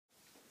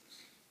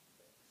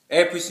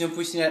Hey,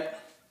 Pusnet.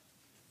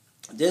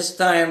 This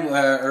time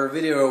our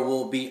video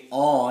will be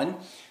on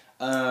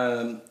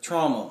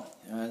trauma.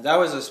 That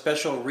was a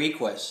special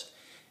request,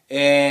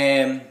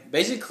 and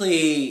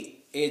basically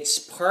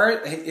it's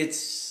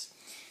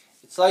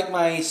like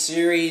my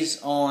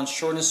series on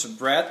shortness of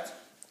breath,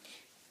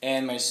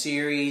 and my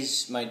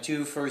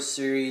two first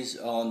series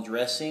on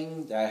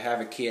dressing. That I have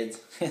a kid.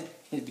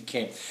 It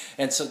became,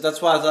 and so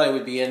that's why I thought it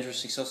would be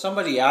interesting. So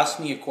somebody asked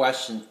me a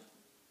question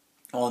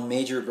on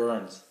major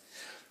burns,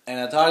 and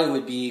I thought it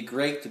would be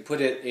great to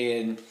put it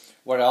in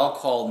what I'll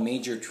call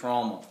major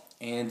trauma.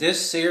 And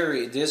this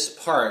series, this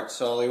part,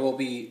 so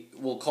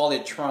we'll call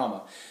it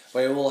trauma,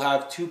 but it will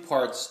have two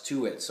parts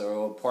to it.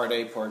 So part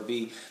A, part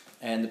B,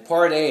 and the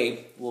part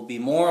A will be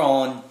more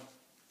on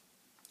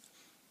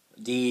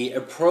the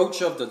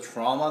approach of the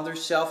trauma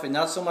itself, and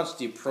not so much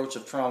the approach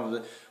of trauma,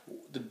 but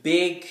the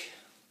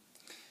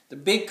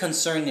big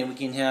concern that we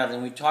can have,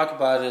 and we talk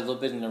about it a little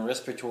bit in the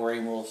respiratory,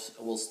 and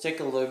we'll stick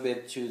a little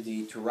bit to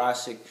the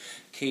thoracic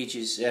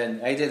cages.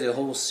 And I did a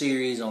whole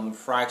series on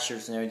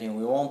fractures and everything.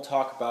 We won't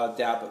talk about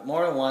that, but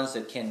more the ones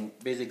that can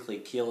basically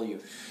kill you,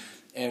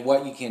 and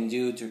what you can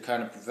do to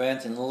kind of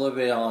prevent, and a little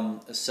bit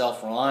on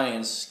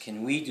self-reliance.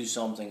 Can we do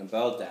something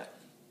about that?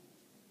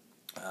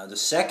 The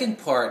second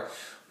part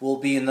will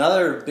be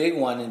another big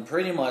one, and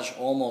pretty much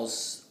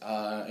almost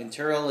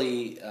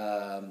entirely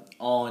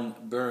on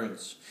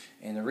burns.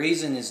 And the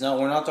reason is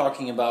we're not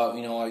talking about,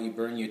 you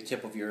burn your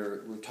tip of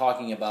your, we're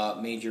talking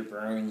about major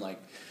burn,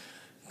 like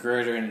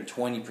greater than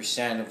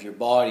 20% of your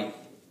body.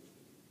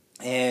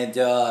 And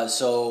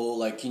so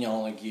like,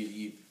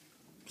 you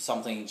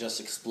something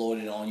just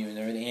exploded on you and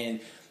everything.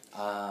 And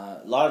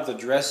a lot of the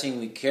dressing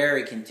we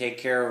carry can take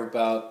care of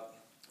about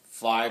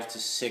 5 to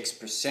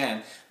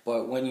 6%.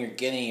 But when you're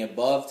getting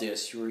above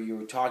this,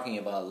 you're talking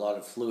about a lot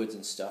of fluids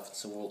and stuff.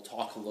 So we'll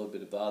talk a little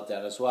bit about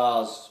that, as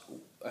well as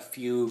a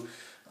few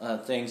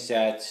things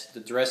that the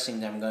dressing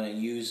that I'm going to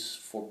use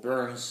for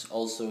burns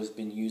also has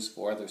been used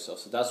for other stuff.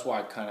 So that's why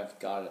I kind of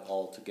got it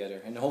all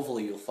together, and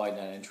hopefully you'll find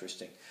that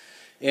interesting.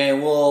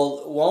 And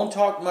we'll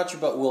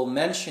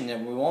mention that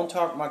we won't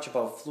talk much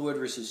about fluid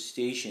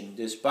resuscitation,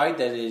 despite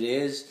that it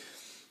is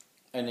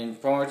an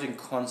important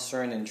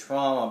concern in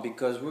trauma,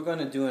 because we're going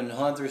to do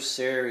another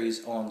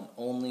series on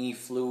only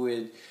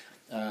fluid,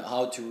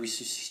 how to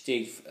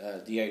resuscitate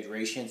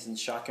dehydrations and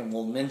shock, and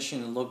we'll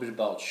mention a little bit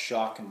about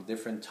shock and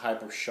different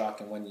type of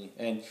shock,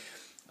 and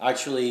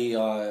actually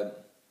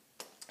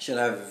should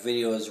have a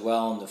video as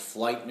well on the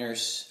flight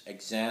nurse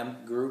exam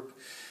group.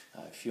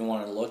 If you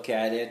want to look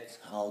at it,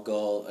 I'll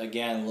go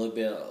again a little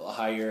bit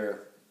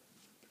higher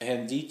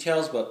in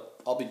details,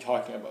 but I'll be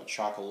talking about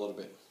shock a little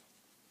bit.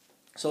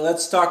 So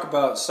let's start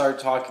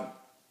talking.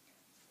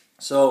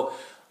 So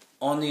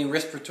on the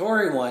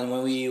respiratory one,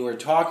 when we were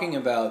talking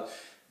about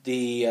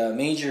the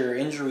major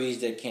injuries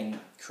that can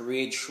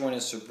create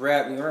shortness of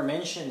breath, we were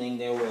mentioning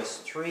there was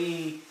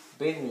 3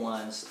 big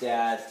ones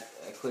that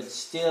could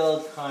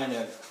still kind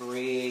of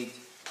create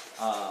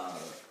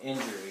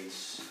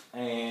injuries.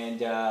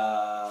 And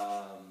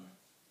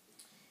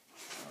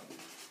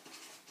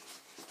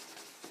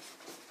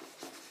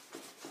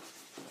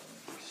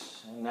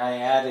I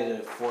added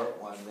a 4th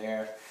one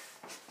there.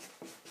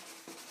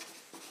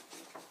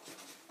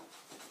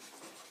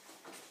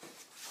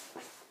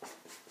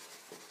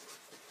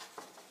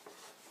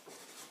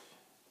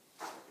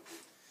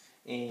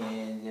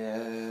 And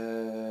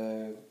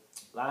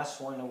last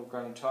one that we're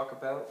going to talk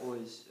about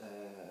was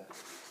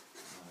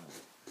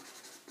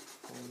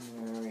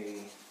pulmonary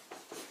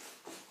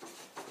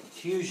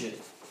contusion.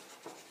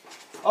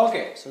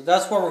 Okay, so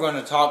that's what we're going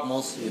to talk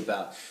mostly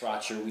about.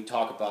 Fracture, we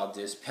talk about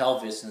this.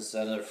 Pelvis is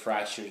another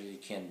fracture. You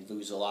can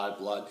lose a lot of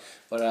blood,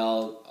 but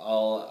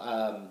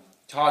I'll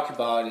talk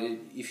about it.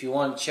 If you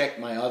want to check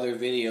my other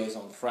videos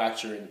on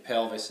fracture in the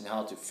pelvis and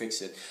how to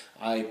fix it,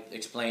 I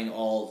explain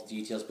all the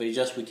details. But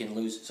we can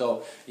lose.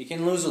 So you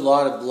can lose a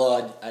lot of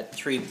blood at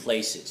 3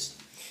 places.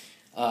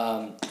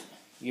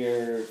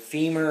 Your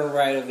femur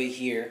right over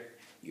here,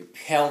 your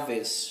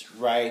pelvis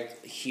right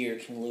here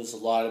can lose a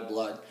lot of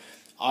blood.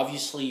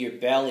 Obviously, your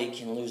belly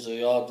can lose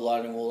a lot of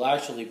blood, and we'll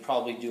actually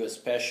probably do a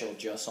special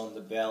just on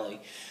the belly,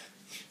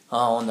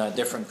 on the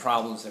different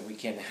problems that we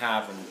can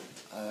have, and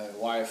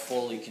why a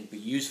Foley can be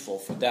useful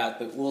for that.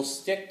 But we'll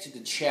stick to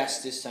the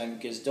chest this time,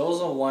 because those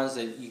are ones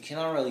that you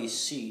cannot really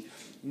see.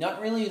 You're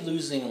not really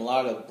losing a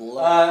lot of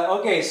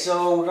blood. Okay,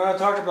 so we're going to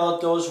talk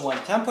about those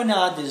ones.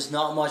 Tamponade, there's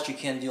not much you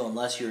can do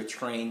unless you're a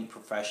trained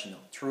professional,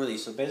 truly.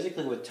 So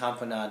basically what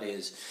tamponade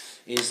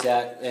is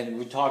that, and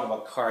we talk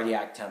about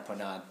cardiac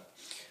tamponade.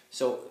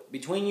 So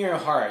between your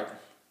heart,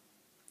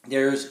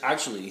 there's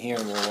actually, here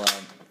we'll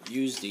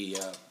use the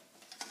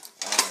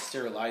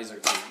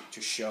sterilizer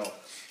to show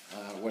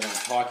what I'm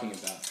talking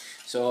about.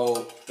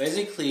 So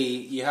basically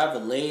you have a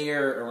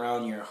layer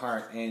around your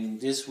heart, and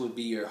this would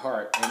be your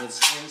heart, and it's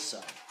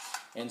inside.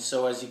 And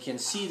so as you can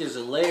see, there's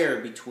a layer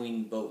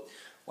between both.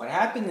 What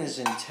happens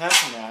in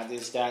tamponade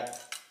is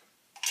that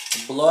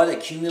blood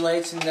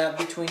accumulates in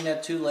between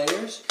that 2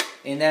 layers,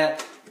 and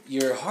that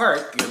your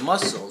heart, your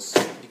muscles,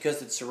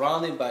 because it's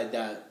surrounded by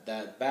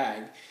that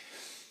bag,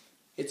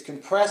 it's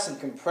compressed and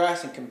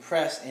compressed and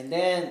compressed, and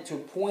then to a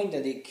point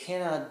that it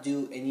cannot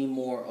do any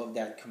more of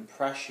that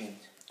compression.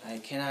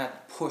 It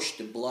cannot push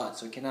the blood,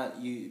 so it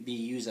cannot be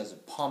used as a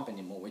pump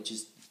anymore, which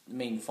is the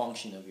main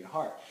function of your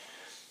heart.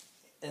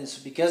 And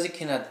so because it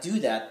cannot do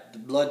that, the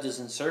blood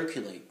doesn't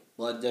circulate.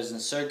 Blood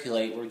doesn't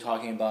circulate, we're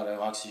talking about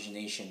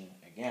oxygenation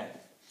again.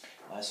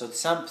 So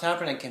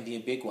tamponade can be a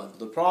big one.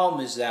 The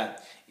problem is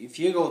that if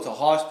you go to a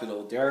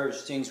hospital,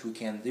 there's things we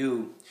can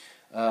do.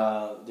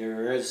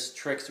 There is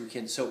tricks we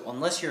can. So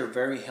unless you're a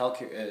very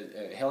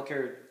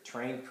healthcare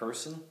trained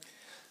person,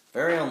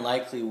 very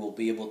unlikely we'll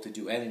be able to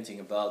do anything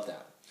about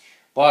that.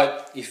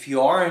 But if you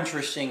are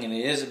interested and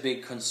it is a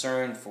big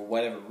concern for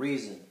whatever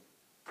reason,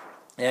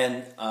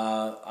 and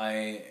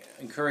I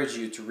encourage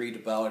you to read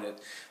about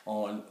it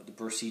on the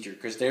procedure,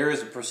 because there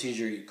is a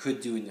procedure you could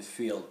do in the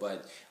field,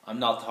 but I'm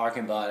not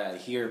talking about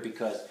it here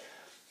because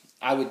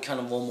I would kind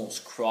of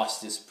almost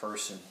cross this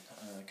person,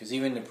 because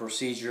even the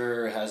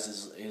procedure has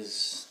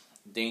his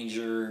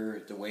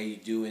danger, the way you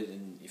do it,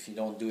 and if you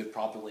don't do it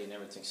properly and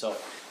everything. So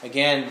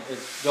again, it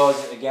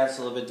goes against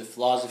a little bit the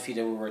philosophy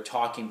that we were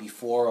talking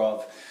before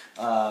of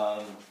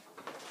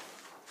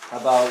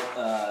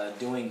about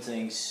doing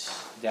things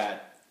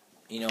that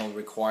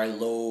require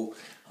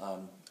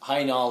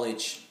high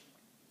knowledge,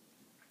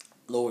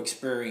 low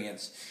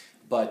experience,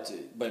 but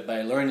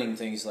by learning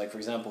things like, for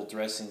example,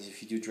 dressings.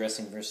 If you do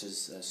dressing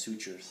versus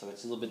suture, so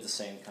it's a little bit the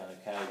same kind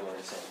of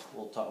category. So we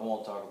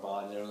won't talk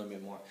about it a little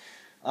bit more.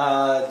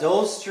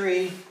 Those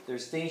three,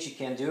 there's things you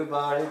can do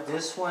about it.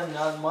 This one,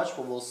 not much,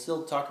 but we'll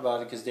still talk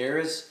about it because there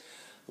is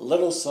a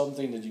little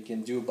something that you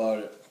can do about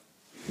it,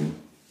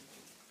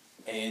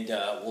 and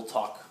we'll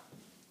talk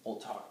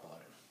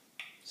about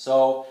it.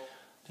 So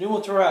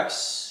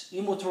pneumothorax,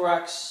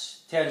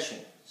 hemothorax tension.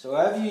 So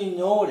have you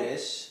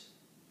noticed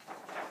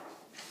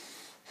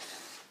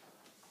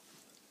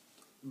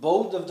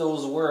both of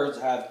those words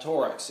have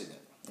thorax in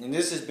it? And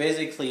this is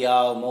basically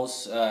how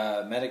most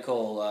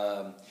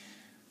medical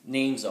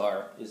names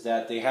are, is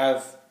that they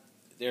have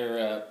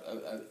their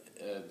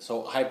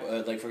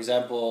like for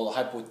example,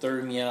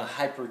 hypothermia,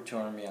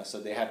 hyperthermia. So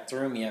they have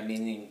thermia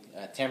meaning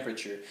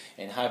temperature,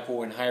 and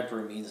hypo and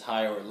hyper means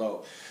high or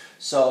low.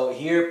 So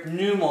here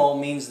pneumo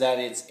means that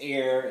it's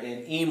air,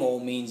 and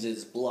hemo means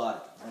it's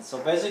blood. And so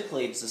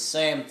basically it's the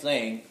same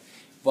thing,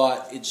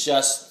 but it's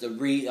just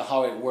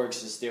how it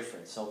works is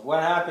different. So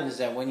what happens is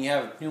that when you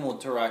have a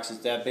pneumothorax is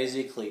that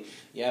basically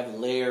you have a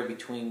layer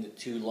between the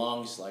two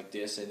lungs like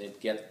this, and it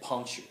gets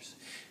punctures.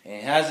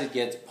 And as it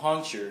gets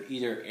punctured,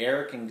 either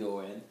air can go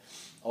in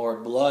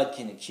or blood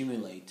can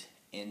accumulate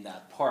in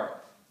that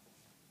part.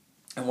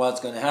 And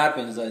what's going to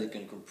happen is that it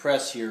can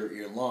compress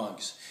your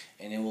lungs,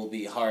 and it will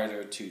be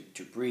harder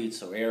to breathe,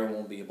 so air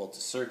won't be able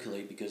to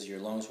circulate because your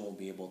lungs won't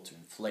be able to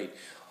inflate.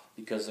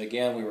 Because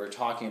again, we were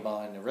talking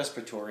about in the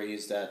respiratory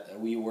is that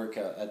we work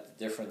at the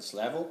difference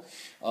level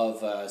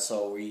of,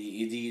 so we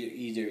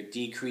either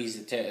decrease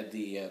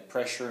the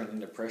pressure and then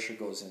the pressure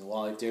goes in.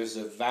 Well, if there's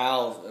a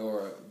valve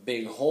or a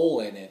big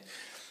hole in it,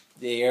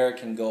 the air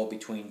can go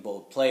between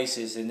both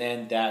places, and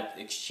then that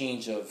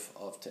exchange of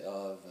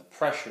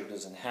pressure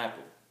doesn't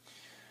happen.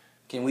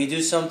 Can we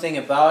do something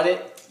about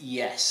it?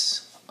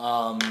 Yes.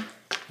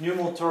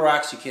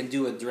 Pneumothorax, you can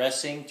do a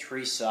dressing,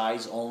 3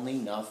 sides only,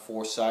 not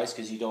 4 sides,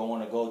 because you don't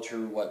want to go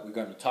through what we're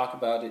going to talk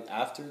about it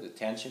after, the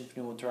tension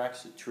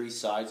pneumothorax, the 3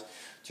 sides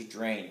to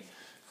drain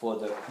for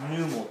the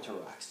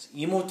pneumothorax.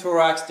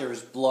 Hemothorax,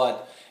 there's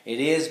blood. It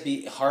is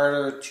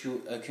harder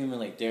to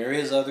accumulate. There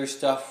is other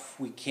stuff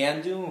we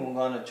can do, and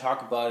we're going to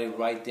talk about it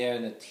right there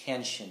in the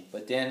tension.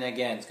 But then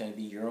again, it's going to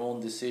be your own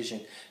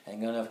decision.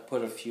 I'm going to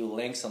put a few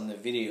links on the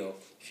video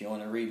if you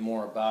want to read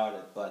more about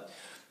it. But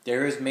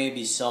there is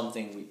maybe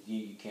something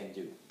you can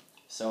do.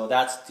 So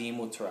that's the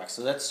hemothorax.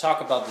 So let's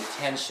talk about the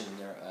tension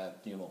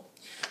pneumo.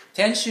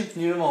 Tension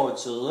pneumo,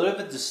 it's a little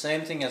bit the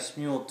same thing as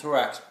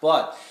pneumothorax,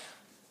 but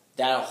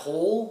that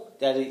hole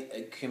that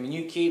it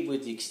communicate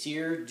with the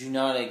exterior do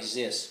not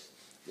exist.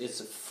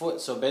 It's a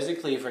foot. So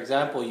basically, for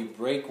example, you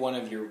break one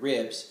of your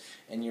ribs,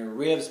 and your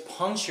ribs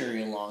puncture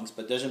your lungs,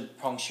 but doesn't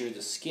puncture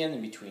the skin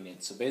in between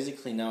it. So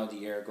basically now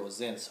the air goes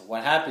in. So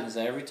what happens is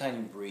that every time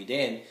you breathe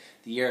in,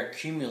 the air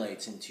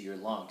accumulates into your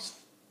lungs.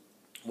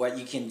 What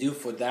you can do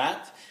for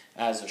that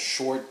as a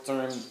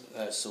short-term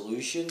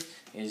solution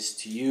is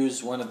to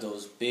use one of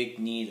those big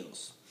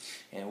needles.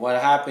 And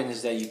what happens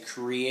is that you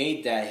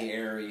create that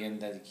area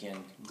that it can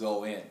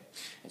go in.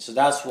 And so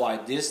that's why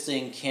this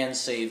thing can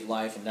save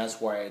life, and that's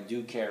why I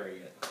do carry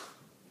it.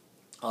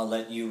 I'll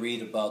let you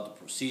read about the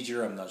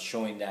procedure. I'm not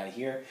showing that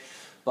here.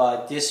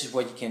 But this is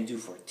what you can do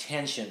for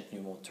tension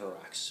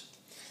pneumothorax.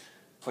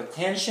 For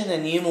tension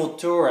and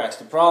hemothorax,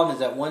 the problem is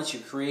that once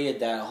you created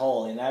that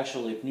hole, and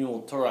actually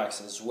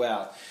pneumothorax as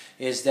well,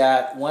 is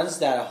that once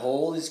that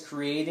hole is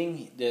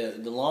creating, the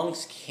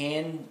lungs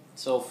can,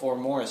 so for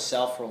more a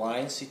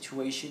self-reliance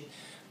situation,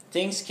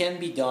 things can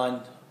be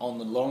done on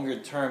the longer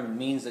term. It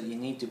means that you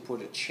need to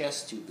put a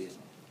chest tube in.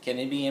 Can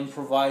it be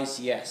improvised?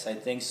 Yes, I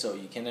think so.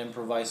 You can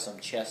improvise some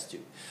chest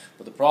tube.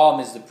 But the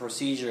problem is the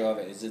procedure of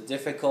it. Is it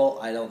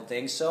difficult? I don't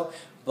think so.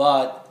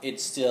 But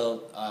it's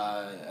still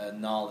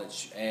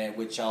knowledge,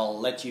 which I'll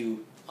let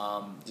you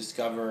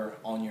discover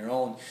on your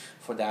own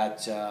for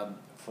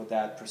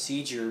that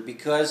procedure,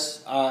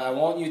 because I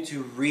want you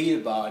to read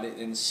about it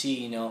and see,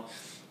 you know,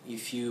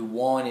 if you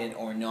want it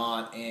or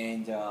not,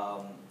 and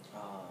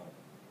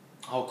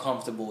how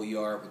comfortable you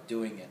are with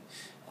doing it.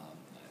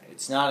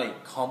 It's not a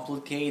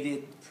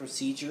complicated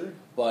procedure,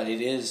 but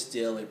it is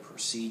still a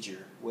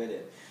procedure with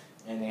it,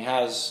 and it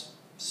has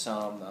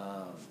some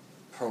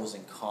pros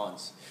and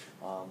cons.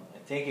 I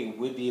think it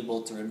would be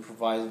able to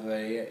improvise,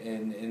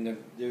 and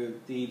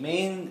the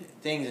main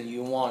thing that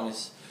you want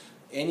is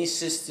any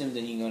system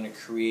that you're going to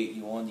create.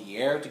 You want the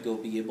air to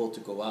be able to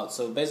go out.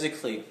 So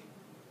basically,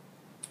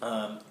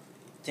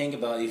 think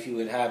about if you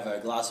would have a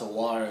glass of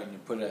water and you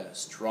put a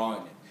straw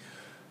in it.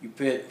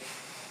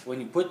 When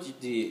you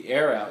put the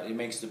air out, it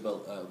makes the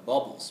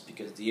bubbles,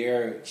 because the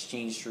air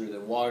exchanges through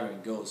the water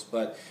and goes.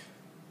 But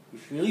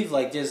if you leave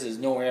like this, there's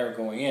no air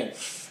going in.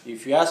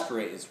 If you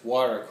aspirate, it's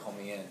water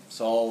coming in.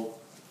 So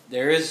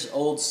there is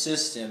old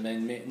system,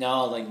 and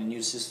now like the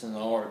new systems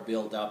are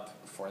built up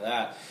for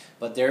that.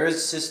 But there is a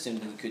system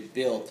that you could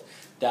build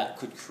that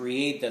could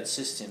create that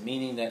system,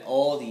 meaning that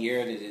all the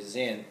air that is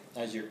in,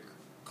 as you're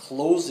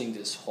closing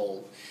this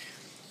hole,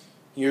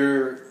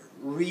 you're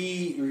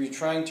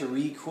trying to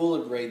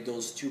re-equilibrate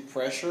those two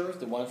pressures,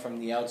 the one from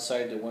the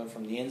outside, the one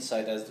from the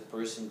inside, as the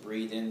person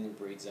breathes in and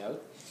breathes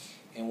out.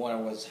 And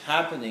what's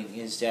happening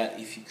is that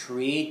if you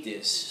create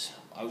this,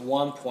 at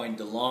one point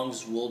the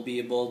lungs will be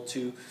able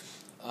to,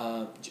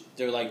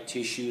 they're like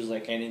tissues,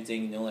 like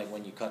anything, you know, like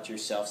when you cut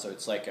yourself, so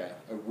it's like a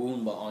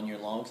wound on your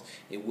lungs.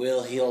 It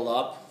will heal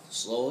up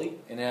slowly,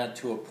 and then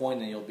to a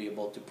point that you'll be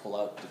able to pull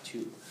out the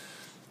tube.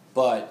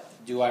 But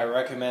do I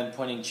recommend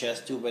putting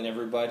chest tube in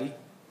everybody?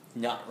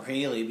 Not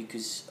really,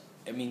 because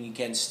I mean, you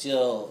can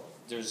still,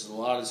 there's a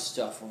lot of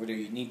stuff over there.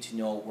 You need to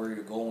know where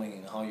you're going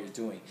and how you're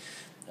doing.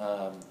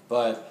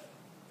 But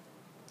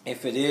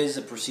if it is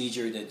a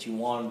procedure that you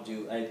want to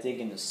do, I think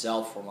in the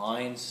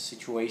self-reliance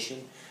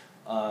situation,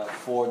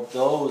 for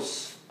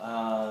those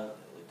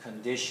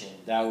conditions,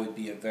 that would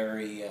be a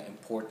very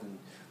important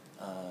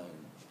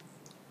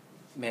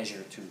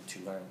measure to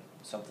learn,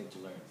 something to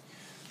learn.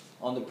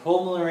 On the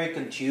pulmonary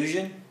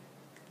contusion,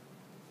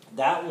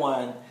 that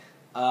one,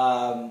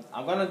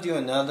 I'm going to do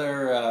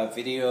another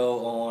video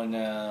on,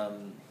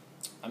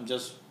 I'm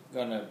just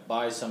going to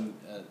buy some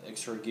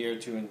extra gear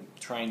and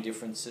trying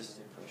different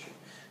system pressure.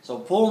 So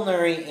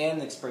pulmonary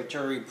and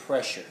expiratory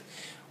pressure.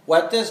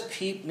 What this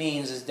PEEP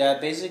means is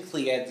that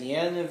basically at the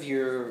end of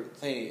your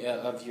thing,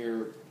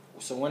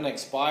 so when I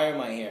expire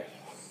my air,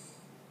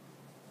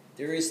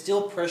 there is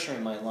still pressure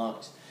in my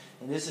lungs,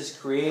 and this is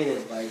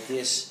created by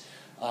this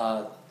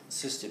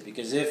system,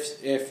 because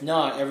if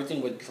not,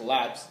 everything would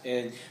collapse.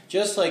 And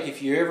just like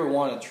if you ever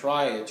want to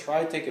try it,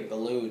 take a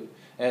balloon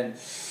and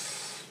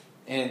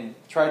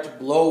try to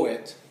blow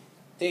it,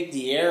 take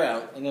the air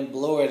out and then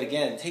blow it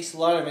again. It takes a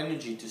lot of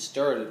energy to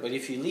start it, but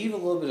if you leave a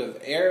little bit of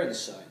air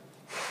inside,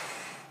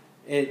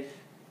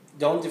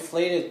 don't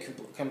deflate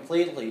it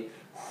completely,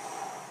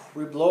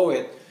 reblow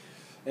it,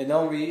 and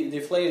don't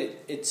deflate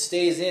it, it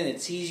stays in.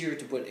 It's easier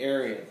to put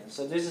air in. And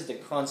so this is the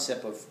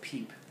concept of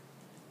PEEP.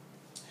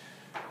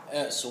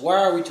 So why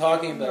are we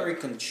talking about?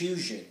 Pulmonary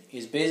contusion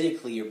is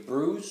basically a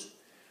bruise,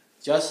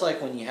 just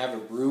like when you have a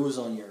bruise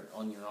on your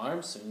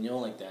arm, so you know,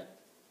 like that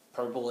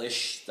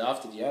purplish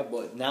stuff that you have,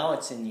 but now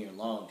it's in your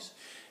lungs.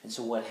 And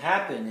so what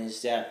happened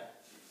is that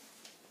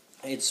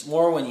it's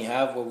more when you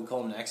have what we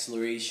call an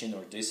acceleration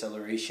or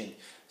deceleration.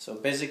 So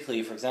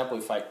basically, for example,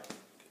 if I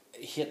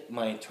hit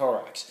my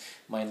thorax,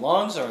 my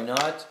lungs are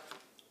not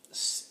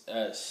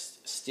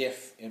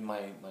stiff in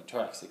my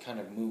thorax, they kind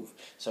of move.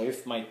 So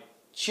if my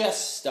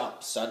chest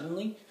stops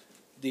suddenly,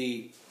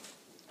 it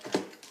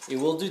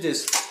will do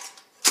this.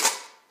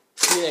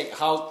 See like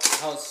how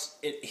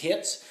it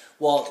hits?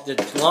 Well, the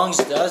lungs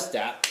does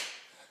that,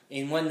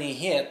 and when they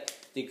hit,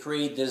 they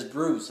create this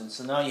bruise, and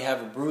so now you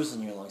have a bruise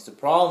in your lungs. The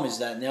problem is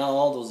that now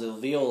all those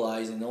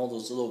alveoli and all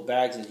those little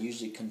bags that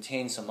usually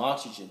contain some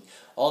oxygen,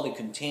 all they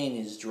contain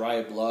is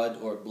dry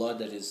blood or blood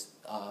that is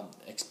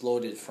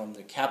exploded from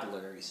the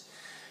capillaries.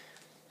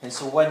 And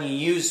so when you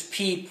use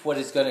PEEP, what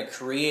it's going to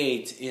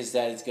create is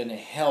that it's going to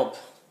help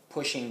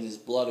pushing this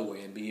blood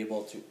away and be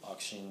able to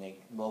oxygenate.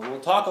 Well,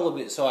 we'll talk a little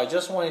bit. So I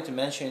just wanted to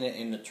mention it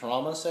in the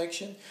trauma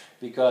section,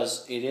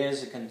 because it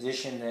is a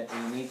condition that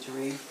you need to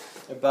read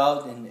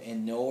about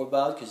and know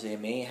about, because they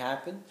may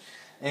happen.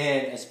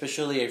 And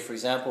especially, for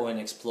example, in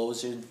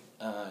explosions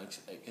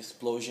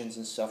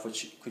and stuff,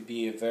 which could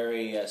be a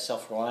very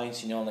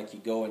self-reliance, you know, like you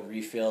go and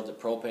refill the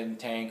propane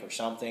tank or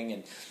something,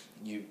 and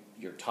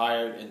you're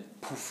tired, and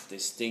poof,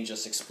 this thing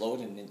just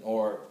exploded,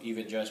 or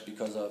even just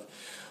because of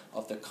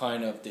the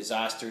kind of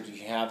disaster that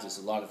you have, there's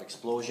a lot of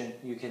explosion,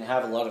 you can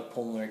have a lot of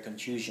pulmonary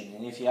contusion.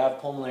 And if you have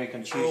pulmonary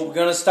contusion, we're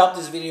going to stop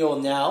this video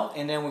now,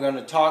 and then we're going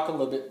to talk a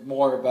little bit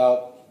more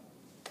about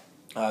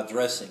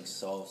dressings.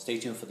 So stay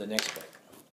tuned for the next part.